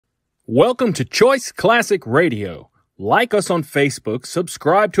Welcome to Choice Classic Radio. Like us on Facebook,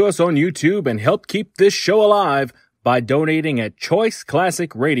 subscribe to us on YouTube, and help keep this show alive by donating at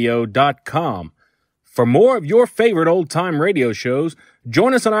choiceclassicradio.com. For more of your favorite old-time radio shows,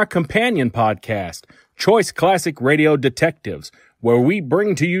 join us on our companion podcast, Choice Classic Radio Detectives, where we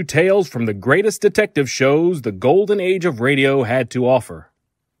bring to you tales from the greatest detective shows the golden age of radio had to offer.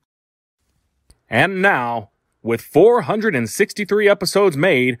 And now, with 463 episodes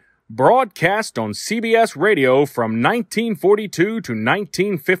made, broadcast on CBS Radio from 1942 to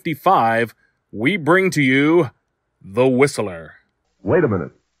 1955, we bring to you The Whistler. Wait a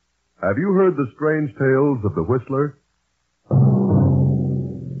minute. Have you heard the strange tales of the Whistler?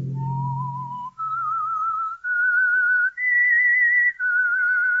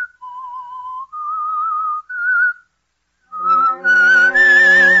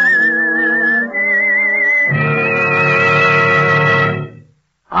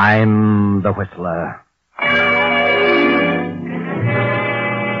 I'm the Whistler.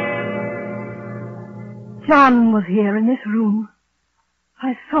 John was here in this room.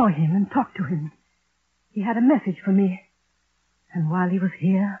 I saw him and talked to him. He had a message for me. And while he was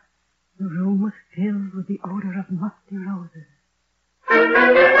here, the room was filled with the odor of musty roses.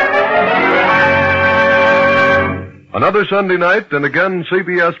 Another Sunday night, and again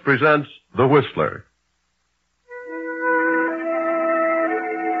CBS presents The Whistler.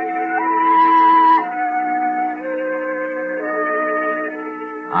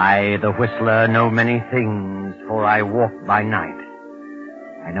 I, the Whistler, know many things, for I walk by night.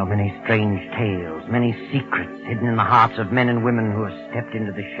 I know many strange tales, many secrets hidden in the hearts of men and women who have stepped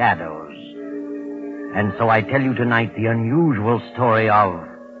into the shadows. And so I tell you tonight the unusual story of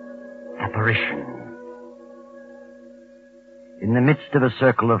Apparition. In the midst of a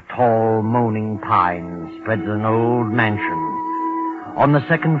circle of tall, moaning pines spreads an old mansion. On the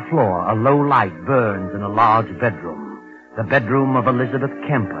second floor, a low light burns in a large bedroom. The bedroom of Elizabeth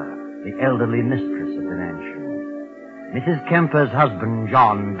Kemper, the elderly mistress of the mansion. Mrs. Kemper's husband,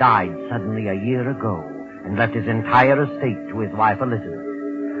 John, died suddenly a year ago and left his entire estate to his wife, Elizabeth.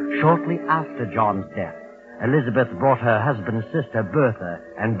 Shortly after John's death, Elizabeth brought her husband's sister, Bertha,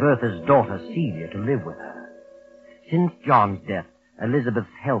 and Bertha's daughter, Celia, to live with her. Since John's death,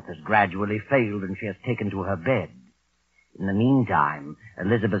 Elizabeth's health has gradually failed and she has taken to her bed. In the meantime,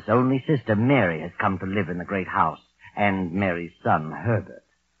 Elizabeth's only sister, Mary, has come to live in the great house, and Mary's son, Herbert.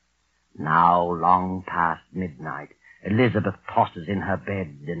 Now, long past midnight, Elizabeth tosses in her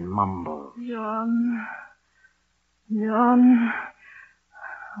bed and mumbles. John.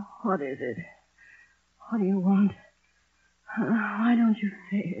 What is it? What do you want? Why don't you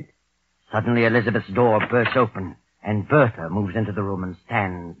say it? Suddenly, Elizabeth's door bursts open, and Bertha moves into the room and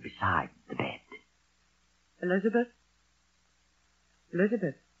stands beside the bed. Elizabeth?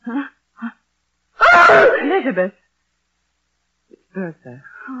 Elizabeth? Huh? Elizabeth! It's Bertha.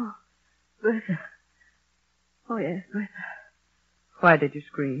 Oh, Bertha. Oh, yes, Bertha. Why did you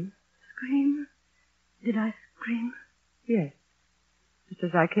scream? Scream? Did I scream? Yes. Just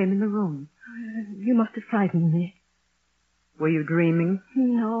as I came in the room. You must have frightened me. Were you dreaming?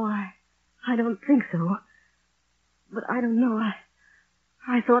 No, I don't think so. But I don't know.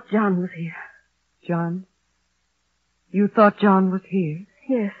 I thought John was here. John? You thought John was here?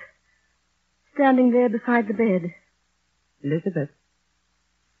 Yes. Standing there beside the bed. Elizabeth,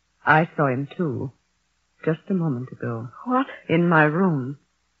 I saw him too, just a moment ago. What? In my room.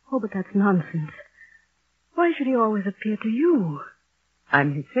 Oh, but that's nonsense. Why should he always appear to you?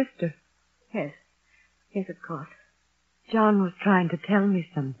 I'm his sister. Yes. Yes, of course. John was trying to tell me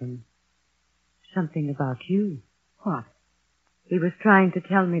something. Something about you. What? He was trying to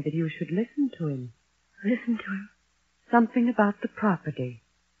tell me that you should listen to him. Listen to him? Something about the property.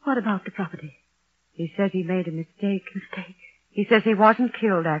 What about the property? He says he made a mistake. Mistake? He says he wasn't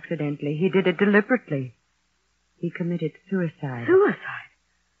killed accidentally. He did it deliberately. He committed suicide. Suicide?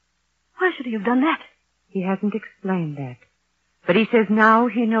 Why should he have done that? He hasn't explained that. But he says now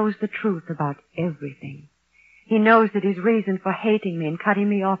he knows the truth about everything. He knows that his reason for hating me and cutting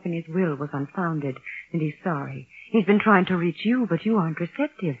me off in his will was unfounded, and he's sorry. He's been trying to reach you, but you aren't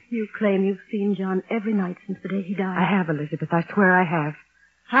receptive. You claim you've seen John every night since the day he died. I have, Elizabeth. I swear I have.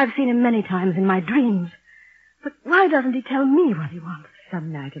 I've seen him many times in my dreams. But why doesn't he tell me what he wants?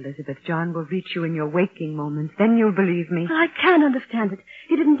 Some night, Elizabeth, John will reach you in your waking moments. Then you'll believe me. I can't understand it.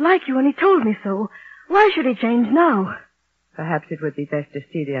 He didn't like you, and he told me so. Why should he change now? Perhaps it would be best if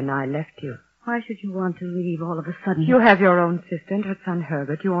Celia and I left you. Why should you want to leave all of a sudden? You have your own sister and her son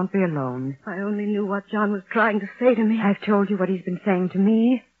Herbert. You won't be alone. If I only knew what John was trying to say to me. I've told you what he's been saying to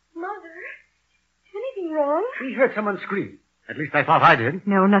me. Mother, is anything wrong? We heard someone scream. At least I thought I did.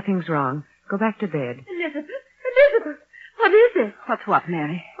 No, nothing's wrong. Go back to bed. Elizabeth! Elizabeth! What is it? What's what,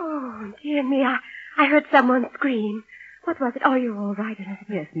 Mary? Oh, dear me, I heard someone scream. What was it? Oh, you're all right, Elizabeth.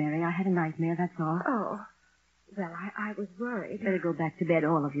 Yes, Mary, I had a nightmare, that's all. Oh. Well, I was worried. Better go back to bed,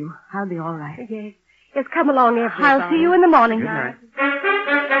 all of you. I'll be all right. Yes. Yes, come along, everybody. I'll see you in the morning. Good night.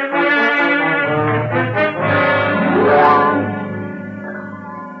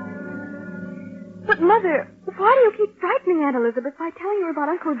 But, Mother, why do you keep frightening Aunt Elizabeth by telling her about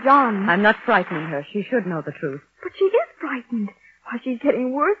Uncle John? I'm not frightening her. She should know the truth. But she is frightened. Why, she's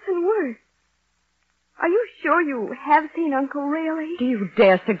getting worse and worse. Are you sure you have seen Uncle really? Do you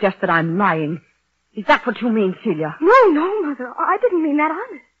dare suggest that I'm lying? Is that what you mean, Celia? No, Mother. I didn't mean that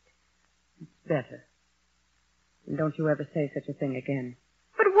honest. It's better. And don't you ever say such a thing again.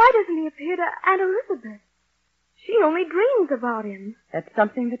 But why doesn't he appear to Aunt Elizabeth? She only dreams about him. That's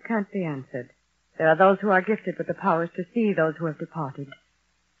something that can't be answered. There are those who are gifted with the powers to see those who have departed.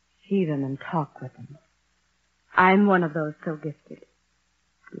 See them and talk with them. I'm one of those so gifted.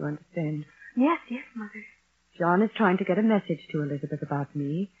 You understand? Yes, Mother. John is trying to get a message to Elizabeth about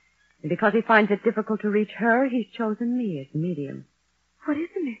me. And because he finds it difficult to reach her, he's chosen me as medium. What is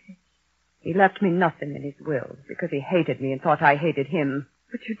the message? He left me nothing in his will because he hated me and thought I hated him.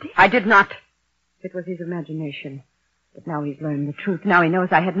 But you did. I did not. It was his imagination. But now he's learned the truth. Now he knows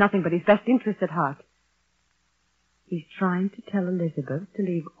I had nothing but his best interest at heart. He's trying to tell Elizabeth to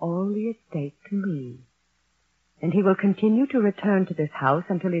leave all the estate to me. And he will continue to return to this house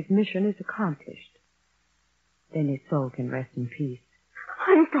until his mission is accomplished. Then his soul can rest in peace.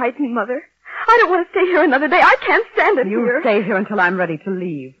 I'm frightened, Mother. I don't want to stay here another day. I can't stand it You here. stay here until I'm ready to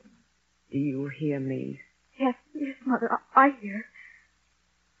leave. Do you hear me? Yes, Mother. I hear.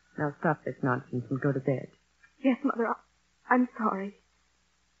 Now stop this nonsense and go to bed. Yes, Mother. I'm sorry.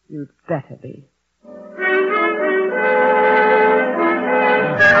 You'd better be.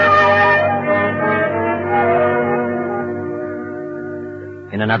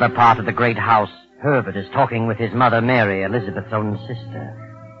 In another part of the great house, Herbert is talking with his mother, Mary, Elizabeth's own sister.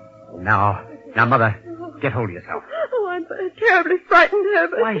 Now, Mother, get hold of yourself. Oh, I'm terribly frightened,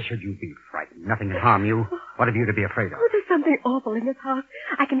 Herbert. Why should you be frightened? Nothing can harm you. What have you to be afraid of? Oh, there's something awful in this house.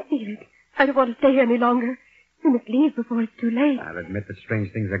 I can feel it. I don't want to stay here any longer. We must leave before it's too late. I'll admit that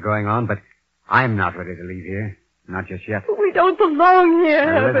strange things are going on, but I'm not ready to leave here. Not just yet. We don't belong here,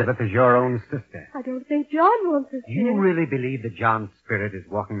 Herbert. Elizabeth is your own sister. I don't think John wants us Do you here. really believe that John's spirit is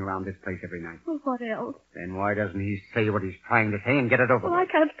walking around this place every night? Well, what else? Then why doesn't he say what he's trying to say and get it over Well, I with?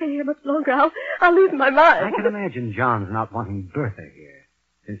 can't stay here much longer. I'll lose my mind. I can imagine John's not wanting Bertha here,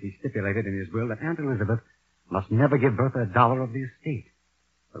 since he stipulated in his will that Aunt Elizabeth must never give Bertha $1 of the estate.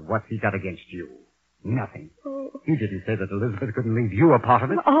 But what's he got against you? Nothing. Oh. He didn't say that Elizabeth couldn't leave you a part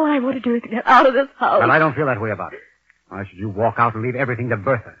of it. All I want to do is get out of this house. Well, I don't feel that way about it. Why should you walk out and leave everything to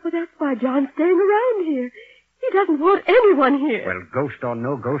Bertha? Well, that's why John's staying around here. He doesn't want anyone here. Well, ghost or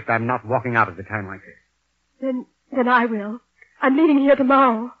no ghost, I'm not walking out at a time like this. Then I will. I'm leaving here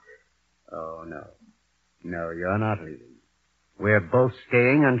tomorrow. Oh, no. No, you're not leaving. We're both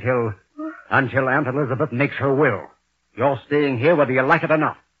staying until Aunt Elizabeth makes her will. You're staying here whether you like it or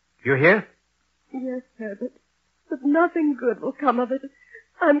not. You hear? Yes, Herbert. But nothing good will come of it.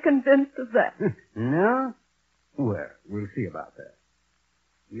 I'm convinced of that. No? Well, we'll see about that.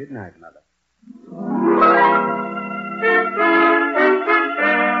 Good night, Mother.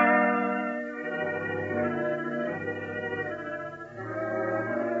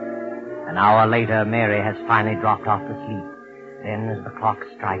 An hour later, Mary has finally dropped off to sleep. Then, as the clock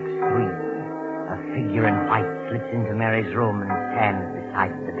strikes 3, a figure in white slips into Mary's room and stands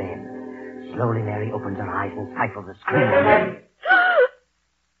beside the bed. Slowly, Mary opens her eyes and stifles a scream.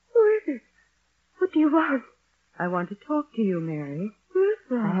 Who is it? What do you want? I want to talk to you, Mary. Who's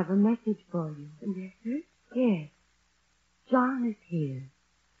that? I have a message for you. A message? Yes. John is here,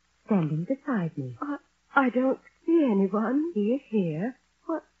 standing beside me. I don't see anyone. He is here.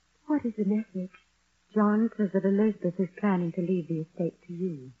 What is the message? John says that Elizabeth is planning to leave the estate to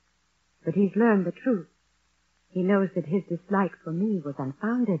you. But he's learned the truth. He knows that his dislike for me was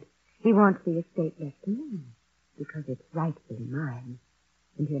unfounded. He wants the estate left to me, because it's rightfully mine.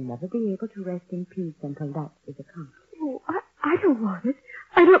 And he'll never be able to rest in peace until that is accomplished. Oh, I don't want it.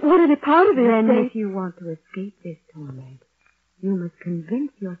 I don't want any part of the Then estate. if you want to escape this torment, you must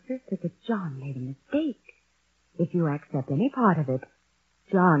convince your sister that John made a mistake. If you accept any part of it,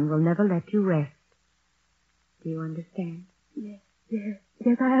 John will never let you rest. Do you understand?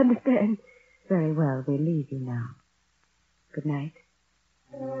 Yes, I understand. Very well, we'll leave you now. Good night.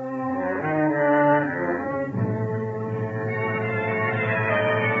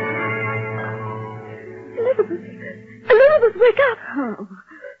 Elizabeth! Elizabeth, wake up! Oh,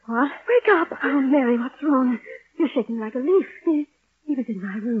 what? Wake up! Oh, Mary, what's wrong? You're shaking like a leaf. He was in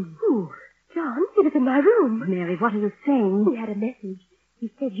my room. Who? John, he was in my room. Mary, what are you saying? He had a message.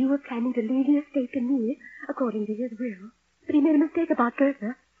 He said you were planning to leave the estate to me, according to his will. But he made a mistake about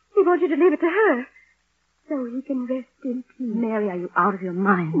Bertha. He wants you to leave it to her, so he can rest in peace. Mary, are you out of your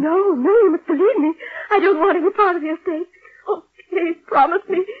mind? No, you must believe me. I don't want any part of the estate. Oh, please promise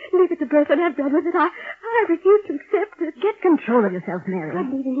me. Leave it to Bertha and have done with it. I refuse to accept it. Get control of yourself, Mary.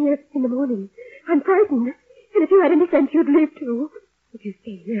 I'm leaving here in the morning. I'm frightened. And if you had any sense, you'd leave too. If you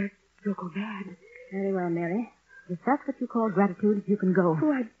stay here, you'll go mad. Very well, Mary. If that's what you call gratitude, you can go.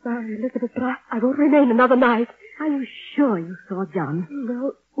 Oh, I'm sorry, Elizabeth, but I won't remain another night. Are you sure you saw John?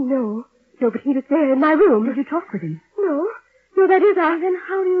 No, but he was there in my room. Did you talk with him? No, that is, Then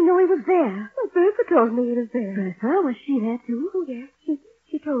how do you know he was there? Well, Bertha told me he was there. Bertha? Was she there, too? Oh, yes.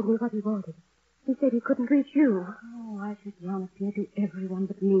 She told me what he wanted. He said he couldn't reach you. Oh, I should John appear to everyone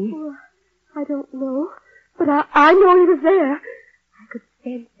but me. Oh, I don't know, but I know he was there. I could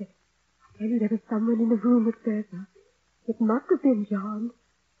sense it. I tell you, there was someone in the room with Bertha. It must have been John.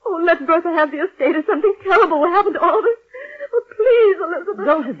 Oh, let Bertha have the estate or something terrible will happen to all of us. Oh, please, Elizabeth.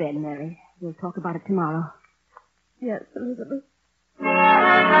 Go to bed, Mary. We'll talk about it tomorrow. Yes, Elizabeth.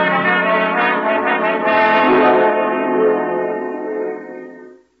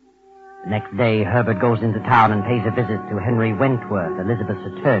 Next day, Herbert goes into town and pays a visit to Henry Wentworth,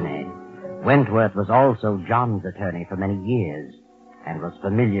 Elizabeth's attorney. Wentworth was also John's attorney for many years and was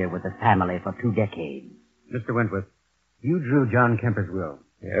familiar with the family for 2 decades. Mr. Wentworth, you drew John Kemper's will.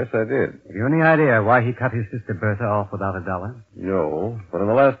 Yes, I did. Have you any idea why he cut his sister Bertha off without $1? No, but in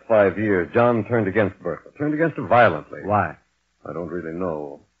the last 5 years, John turned against Bertha. Turned against her violently. Why? I don't really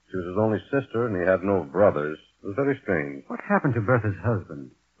know. She was his only sister, and he had no brothers. It was very strange. What happened to Bertha's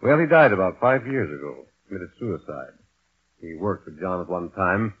husband? Well, he died about 5 years ago. Committed suicide. He worked for John at one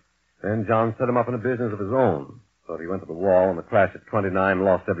time. Then John set him up in a business of his own. Thought he went to the wall, and the crash at 29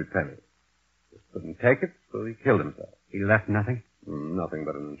 lost every penny. Just couldn't take it, so he killed himself. He left nothing? Nothing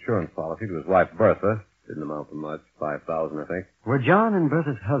but an insurance policy to his wife, Bertha. Didn't amount to much. $5,000, I think. Were John and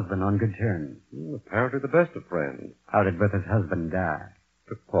Bertha's husband on good terms? Apparently the best of friends. How did Bertha's husband die?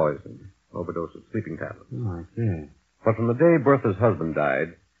 Took poison. Overdose of sleeping tablets. Oh, I see. But from the day Bertha's husband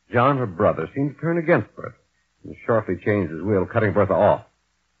died, John, her brother, seemed to turn against Bertha and sharply changed his will, cutting Bertha off.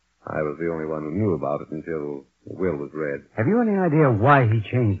 I was the only one who knew about it until the will was read. Have you any idea why he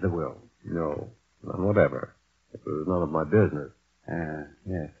changed the will? No, none whatever. It was none of my business.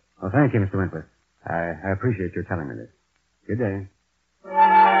 Yes. Well, thank you, Mr. Wentworth. I appreciate your telling me this. Good day.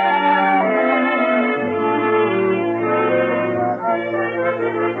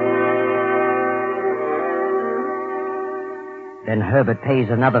 Then Herbert pays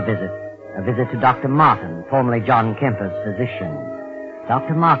another visit, a visit to Dr. Martin, formerly John Kemper's physician.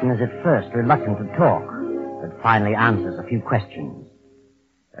 Dr. Martin is at first reluctant to talk, but finally answers a few questions.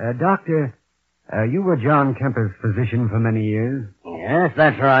 Doctor, you were John Kemper's physician for many years? Yes,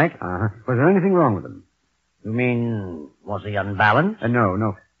 that's right. Uh-huh. Was there anything wrong with him? You mean, was he unbalanced?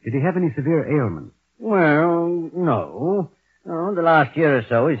 No. Did he have any severe ailments? Well, no. The last year or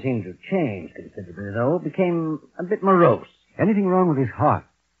so he seemed to change considerably, though. Became a bit morose. Anything wrong with his heart?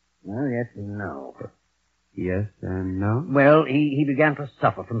 Well, yes and no. Yes and no? Well, he began to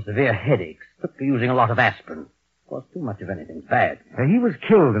suffer from severe headaches. Took to using a lot of aspirin. Of course, too much of anything's bad. He was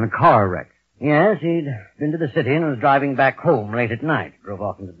killed in a car wreck. Yes, he'd been to the city and was driving back home late at night. Drove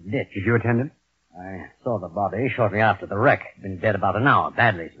off into the ditch. Did you attend it? I saw the body shortly after the wreck. Been dead about an hour,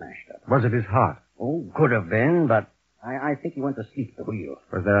 badly smashed up. Was it his heart? Oh, could have been, but I think he went to sleep at the wheel.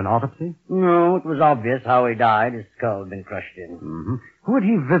 Was there an autopsy? No, it was obvious how he died. His skull had been crushed in. Mm-hmm. Who had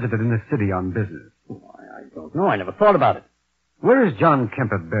he visited in the city on business? Oh, I don't know. I never thought about it. Where is John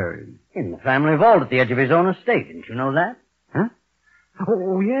Kemper buried? In the family vault at the edge of his own estate. Didn't you know that? Huh?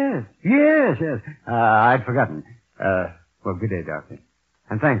 Oh, yes. Yes. I'd forgotten. Well, good day, Doctor.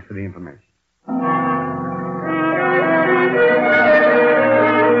 And thanks for the information.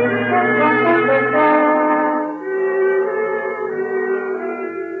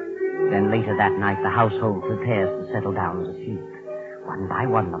 Then later that night, the household prepares to settle down to sleep. One by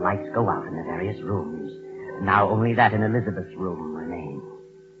one, the lights go out in the various rooms. Now only that in Elizabeth's room remains.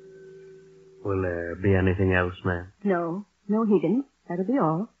 Will there be anything else, ma'am? No, Higgins. That'll be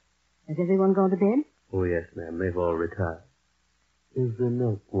all. Has everyone gone to bed? Oh, yes, ma'am. They've all retired. Is the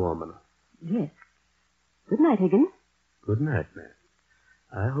milk warm enough? Yes. Good night, Higgins. Good night, ma'am.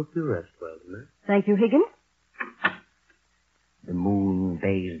 I hope you rest well tonight. Thank you, Higgins. The moon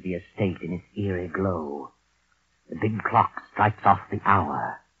bathes the estate in its eerie glow. The big clock strikes off the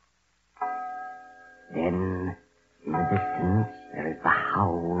hour. Then In the distance, there is the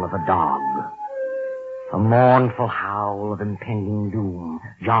howl of a dog. A mournful howl of impending doom.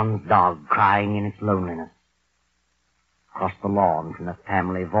 John's dog crying in its loneliness. Across the lawn from the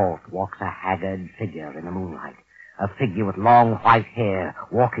family vault walks a haggard figure in the moonlight. A figure with long white hair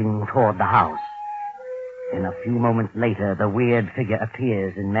walking toward the house. Then a few moments later, the weird figure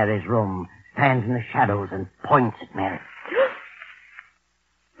appears in Mary's room, stands in the shadows, and points at Mary.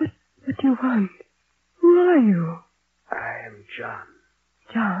 What do you want? Who are you? I am John.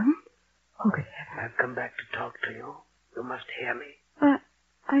 John? Oh, good heavens. I've come back to talk to you. You must hear me.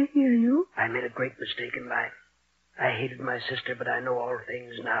 I hear you. I made a great mistake in life. I hated my sister, but I know all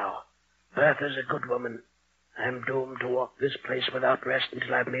things now. Bertha's a good woman. I'm doomed to walk this place without rest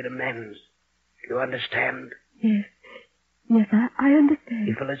until I've made amends. Do you understand? Yes. Yes, I understand.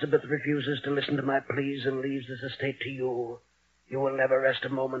 If Elizabeth refuses to listen to my pleas and leaves this estate to you, you will never rest a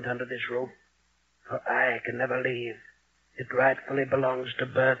moment under this roof. For I can never leave. It rightfully belongs to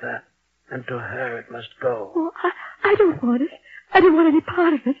Bertha, and to her it must go. Oh, I don't want it. I don't want any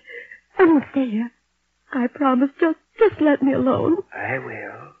part of it. I won't stay here. I promise. Just let me alone. I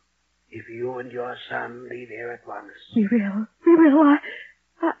will, if you and your son leave here at once. We will. We will.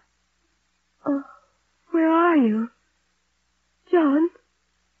 Oh, where are you? John?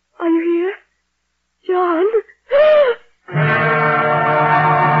 Are you here? John?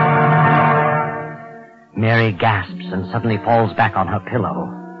 Mary gasps and suddenly falls back on her pillow.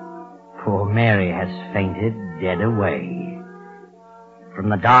 Poor Mary has fainted dead away. From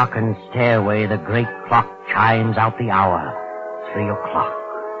the darkened stairway, the great clock chimes out the hour. 3 o'clock.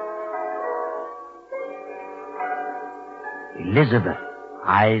 Elizabeth,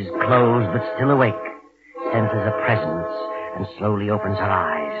 eyes closed but still awake, senses a presence and slowly opens her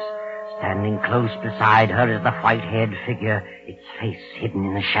eyes. Standing close beside her is the white-haired figure, its face hidden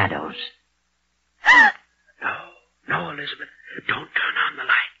in the shadows. No, Elizabeth. Don't turn on the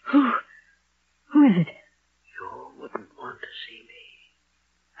light. Who is it? You wouldn't want to see me.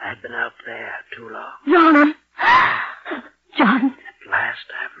 I've been out there too long. John! John! At last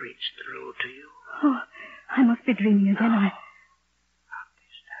I've reached through to you. Oh, I must be dreaming again. Not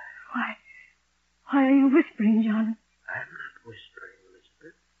this time. Why are you whispering, John? I'm not whispering,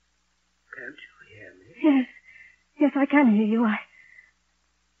 Elizabeth. Can't you hear me? Yes, I can hear you.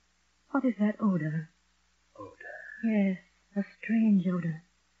 What is that odor? Odor? Yes, a strange odor.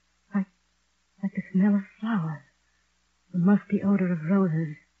 Like the smell of flowers. The musty odor of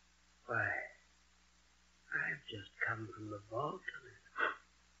roses. Why, I've just come from the vault,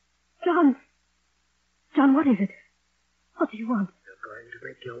 Elizabeth. John, what is it? What do you want? You're going to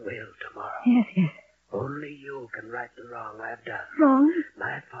make your will tomorrow. Yes. Only you can right the wrong I've done. Wrong?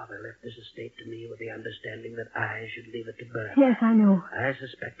 My father left this estate to me with the understanding that I should leave it to Bertha. Yes, I know. I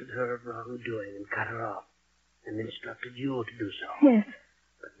suspected her of wrongdoing and cut her off, and instructed you to do so. Yes.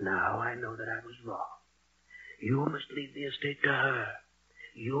 But now I know that I was wrong. You must leave the estate to her.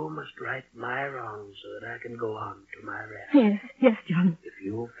 You must right my wrongs so that I can go on to my rest. Yes, John. If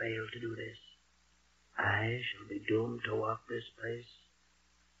you fail to do this, I shall be doomed to walk this place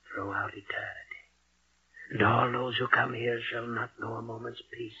throughout eternity. And all those who come here shall not know a moment's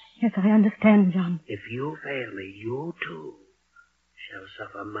peace. Yes, I understand, John. If you fail me, you too shall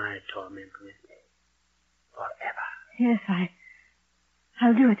suffer my torment with me forever. Yes,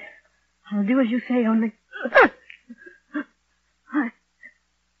 I'll do it. I'll do as you say, only...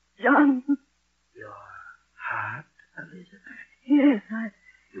 John. Your heart, Elizabeth? Yes,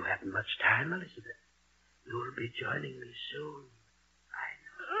 You haven't much time, Elizabeth. You'll be joining me soon. I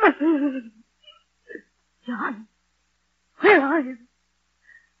know. John, where are you?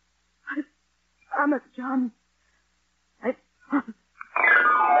 I promise, John. I promise.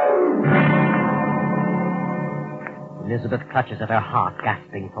 Elizabeth clutches at her heart,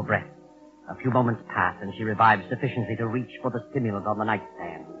 gasping for breath. A few moments pass, and she revives sufficiently to reach for the stimulant on the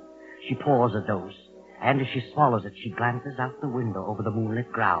nightstand. She pours a dose, and as she swallows it, she glances out the window over the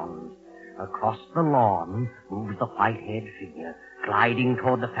moonlit grounds. Across the lawn moves the white-haired figure, gliding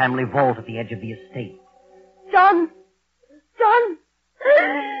toward the family vault at the edge of the estate. John!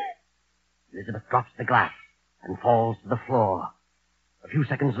 Elizabeth drops the glass and falls to the floor. A few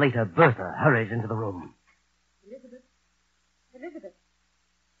seconds later, Bertha hurries into the room. Elizabeth.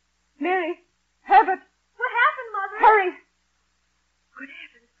 Mary. Herbert. What happened, Mother? Hurry. Good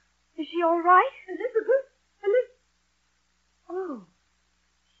heavens. Is she all right? Elizabeth. Oh.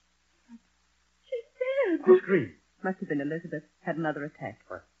 She's dead. Who screamed? Must have been Elizabeth. Had another attack.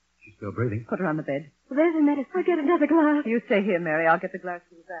 What? She's still breathing. Put her on the bed. Well, there's the medicine. I'll get another glass. You stay here, Mary. I'll get the glass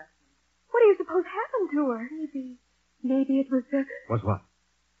from the bathroom. What do you suppose happened to her? Maybe it was Was what?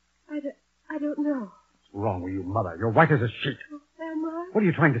 I don't know. wrong with you, Mother? You're white as a sheet. Am I? What are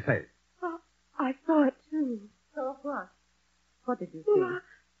you trying to say? I saw it, too. Saw what? What did you Well,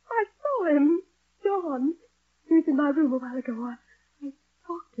 I saw him. John. He was in my room a while ago. I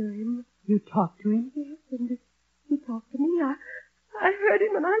talked to him. You talked to him? Yes, and he talked to me. I heard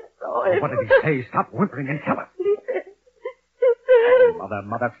him and I saw him. What did he say? Stop whimpering and tell us. He said...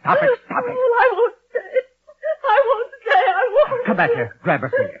 Mother, stop it. Oh, I won't stay. I won't. Come back here. Grab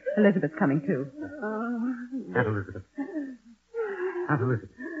her, Celia. Elizabeth's coming, too. Aunt Elizabeth. Aunt Elizabeth.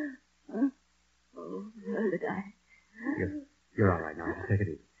 Oh, did I? You're all right now. Just take it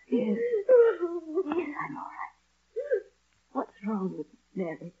easy. Yes. Yes, I'm all right. What's wrong with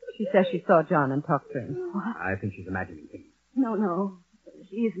Mary? She says she saw John and talked to him. What? I think she's imagining things. No.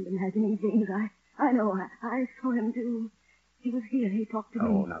 She isn't imagining things. I know. I saw him, too. He was here. He talked to me.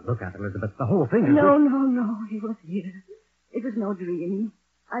 Oh, now look, Aunt Elizabeth. The whole thing is... No. He was here. It was no dream.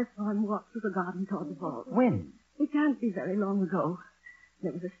 I saw him walk through the garden toward the vault. When? It can't be very long ago.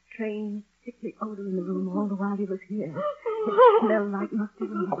 There was a strange, sickly odor in the room all the while he was here. It smelled like musty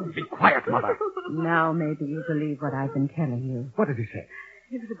roses. Oh, be quiet, Mother. Now maybe you believe what I've been telling you. What did he say?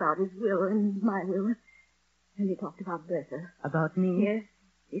 It was about his will and my will. And he talked about Bertha. About me? Yes.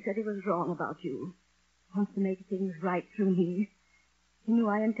 He said he was wrong about you. Wants to make things right through me. He knew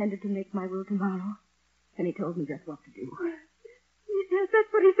I intended to make my will tomorrow. And he told me just what to do. Yes,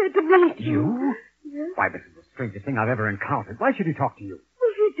 that's what he said to me. You? Yes. Why, this is the strangest thing I've ever encountered. Why should he talk to you?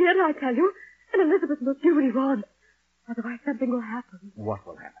 Well, he did, I tell you. And Elizabeth must do what he wants. Otherwise, something will happen. What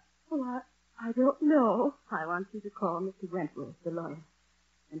will happen? Well, I don't know. I want you to call Mr. Wentworth, the lawyer,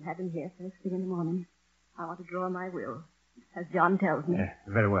 and have him here first thing in the morning. I want to draw my will, as John tells me.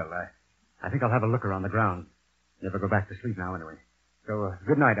 Very well. I think I'll have a look around the grounds. Never go back to sleep now, anyway. So,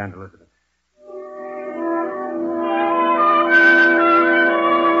 good night, Aunt Elizabeth.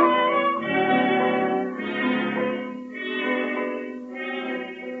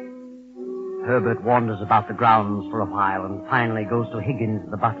 Herbert wanders about the grounds for a while and finally goes to Higgins,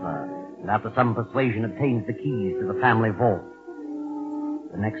 the butler, and after some persuasion obtains the keys to the family vault.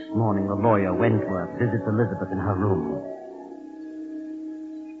 The next morning, the lawyer, Wentworth, visits Elizabeth in her room.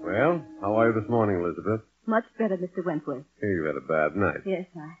 Well, how are you this morning, Elizabeth? Much better, Mr. Wentworth. Hey, you had a bad night. Yes,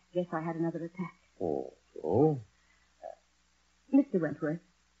 I guess I had another attack. Oh, so? Mr. Wentworth,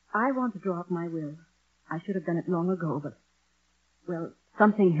 I want to draw up my will. I should have done it long ago, but, well,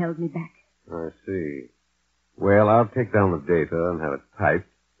 something held me back. I see. Well, I'll take down the data and have it typed,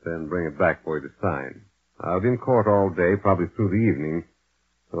 then bring it back for you to sign. I'll be in court all day, probably through the evening,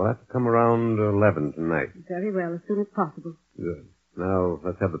 so I'll have to come around 11 tonight. Very well, as soon as possible. Good. Now,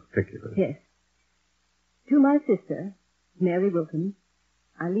 let's have the particulars. Yes. To my sister, Mary Wilton,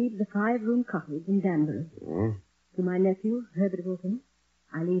 I leave the 5-room cottage in Danbury. Oh? To my nephew, Herbert Wilton,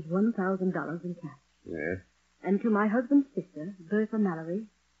 I leave $1,000 in cash. Yes. And to my husband's sister, Bertha Mallory,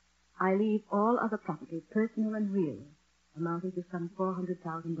 I leave all other property, personal and real, amounting to some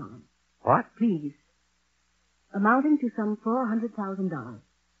 $400,000. What? Please. Amounting to some $400,000,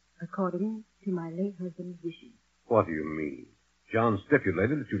 according to my late husband's wishes. What do you mean? John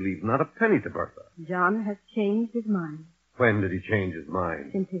stipulated that you leave not a penny to Bertha. John has changed his mind When did he change his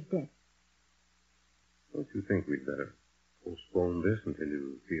mind? since his death. Don't you think we'd better postpone this until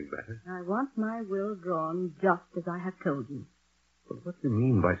you feel better? I want my will drawn just as I have told you. But what do you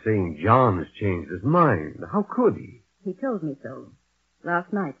mean by saying John has changed his mind? How could he? He told me so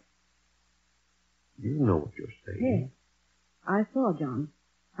last night. You know what you're saying. Yes. I saw John.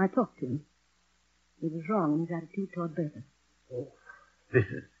 I talked to him. He was wrong in his attitude toward Bertha. Oh,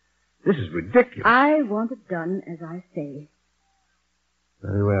 this is ridiculous. I want it done as I say.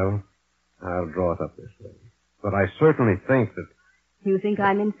 Very well. I'll draw it up this way. But I certainly think that... You think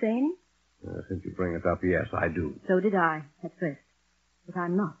I'm insane? Since you bring it up, yes, I do. So did I, at first. But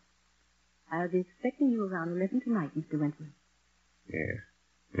I'm not. I'll be expecting you around 11 tonight, Mr. Wentworth. Yes.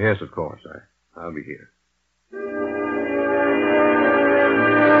 Yes, of course. I'll be here.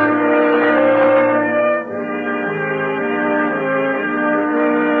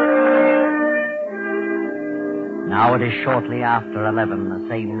 Now it is shortly after 11 the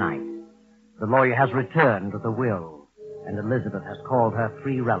same night. The lawyer has returned with the will, and Elizabeth has called her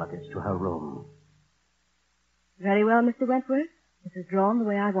 3 relatives to her room. Very well, Mr. Wentworth. This is drawn the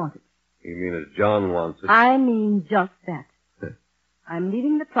way I want it. You mean as John wants it? I mean just that. I'm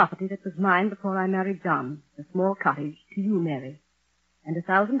leaving the property that was mine before I married John, the small cottage, to you, Mary, and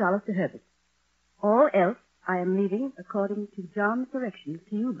 $1,000 to Herbert. All else I am leaving according to John's directions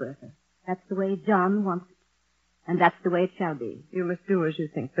to you, Bertha. That's the way John wants it. And that's the way it shall be. You must do as you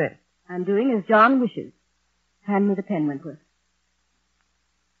think best. I'm doing as John wishes. Hand me the pen, Wentworth.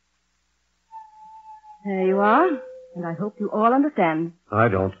 There you are, and I hope you all understand. I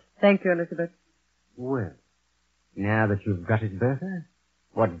don't. Thank you, Elizabeth. Well, now that you've got it, Bertha,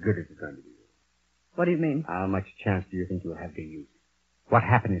 what good is it going to do you? What do you mean? How much chance do you think you'll have to use it? What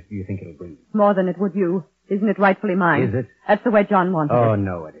happiness do you think it'll bring you? More than it would you. Isn't it rightfully mine? Is it? That's the way John wanted Oh, it.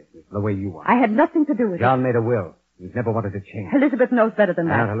 no, it isn't. It's the way you want I had nothing to do with John made a will. He's never wanted to change. it. Elizabeth knows better than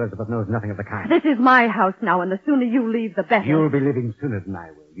that. Aunt Elizabeth knows nothing of the kind. This is my house now, and the sooner you leave, the better. You'll be living sooner than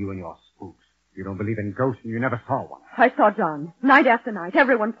I will, you and your spooks. You don't believe in ghosts, and you never saw one. I saw John. Night after night.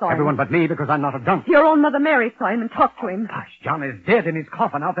 Everyone saw Everyone him. but me, because I'm not a donkey. Your own Mother Mary saw him and talked to him. Gosh, John is dead in his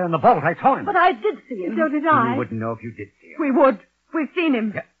coffin out there in the vault. I saw him. But I did see him. So did I. You wouldn't know if you did see him. We would. We've seen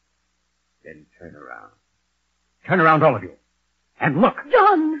him. Yeah. Then turn around. Turn around, all of you. And look.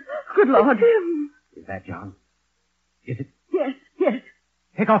 John! Good Lord. It's him. Is that John? Is it? Yes, yes.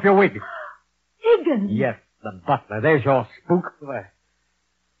 Take off your wig. Higgins. Yes, the butler. There's your spook.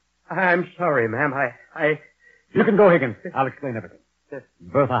 I'm sorry, ma'am. You can go, Higgins. I'll explain everything.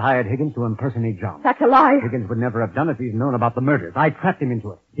 Bertha hired Higgins to impersonate John. That's a lie. Higgins would never have done it if he'd known about the murders. I trapped him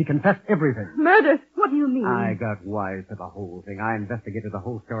into it. He confessed everything. Murder? What do you mean? I got wise to the whole thing. I investigated the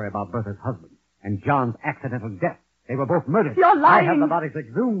whole story about Bertha's husband and John's accidental death. They were both murdered. You're lying. I have the bodies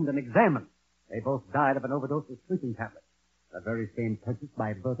exhumed and examined. They both died of an overdose of sleeping tablets. The very same purchased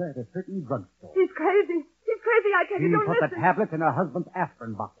by Bertha at a certain drugstore. He's crazy. He's crazy. I can't. She Don't put listen. the tablets in her husband's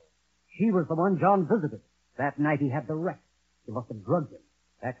aspirin bottle. She was the one John visited. That night he had the wreck. She must have drugged him.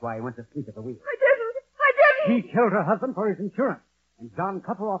 That's why he went to sleep at the wheel. I didn't. She killed her husband for his insurance. And John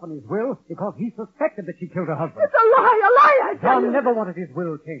cut her off in his will because he suspected that she killed her husband. It's a lie, I tell you. John never wanted his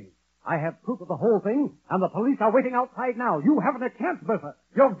will changed. I have proof of the whole thing, and the police are waiting outside now. You haven't a chance, Bertha.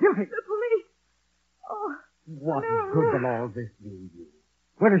 You're guilty. The police. Oh. What No. good will all this do you?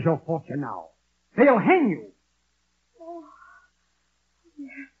 Where is your fortune now? They'll hang you. Oh. Yes.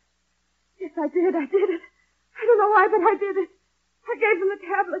 Yes, I did. I did it. I don't know why, but I did it. I gave him the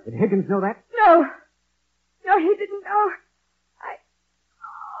tablet. Did Higgins know that? No. No, he didn't know.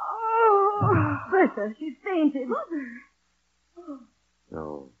 Oh. Bertha, she's fainted. Mother. Oh.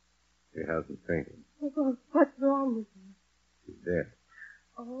 No, she hasn't fainted. Oh, what's wrong with her? She's dead.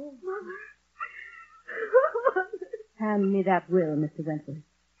 Oh, Mother. Hand me that will, Mr. Wentworth.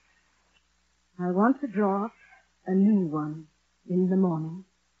 I want to draw up a new one in the morning.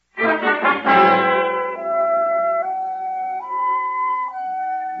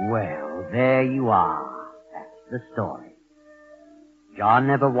 Well, there you are. That's the story. John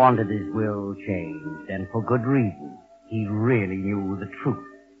never wanted his will changed, and for good reason. He really knew the truth.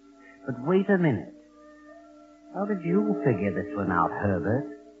 But wait a minute. How did you figure this one out, Herbert?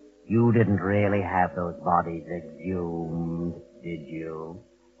 You didn't really have those bodies exhumed, did you?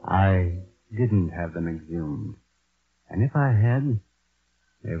 I didn't have them exhumed. And if I had,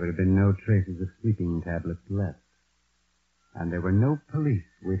 there would have been no traces of sleeping tablets left. And there were no police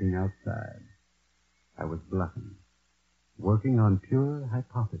waiting outside. I was bluffing, working on pure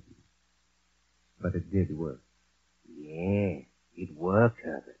hypothesis. But it did work. Yes, it worked,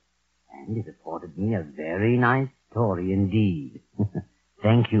 Herbert. And it afforded me a very nice story indeed.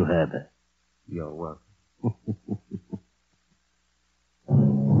 Thank you, Herbert. You're welcome.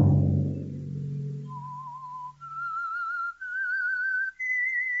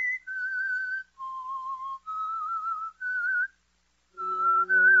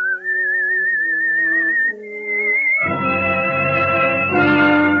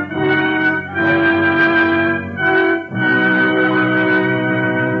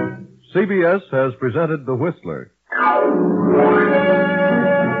 CBS has presented The Whistler.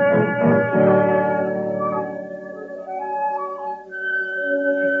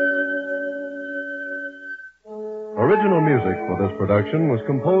 Original music for this production was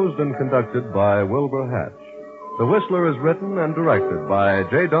composed and conducted by Wilbur Hatch. The Whistler is written and directed by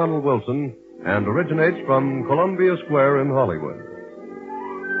J. Donald Wilson and originates from Columbia Square in Hollywood.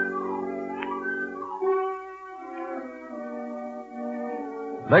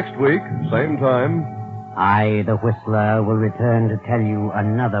 Next week, same time, I, the Whistler, will return to tell you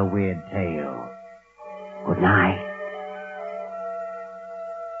another weird tale. Good night.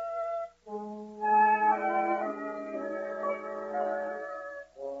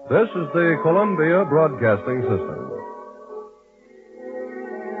 this is the Columbia Broadcasting System.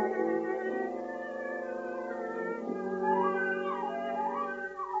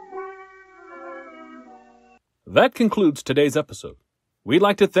 That concludes today's episode. We'd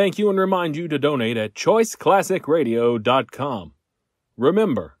like to thank you and remind you to donate at choiceclassicradio.com.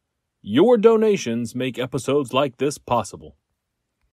 Remember, your donations make episodes like this possible.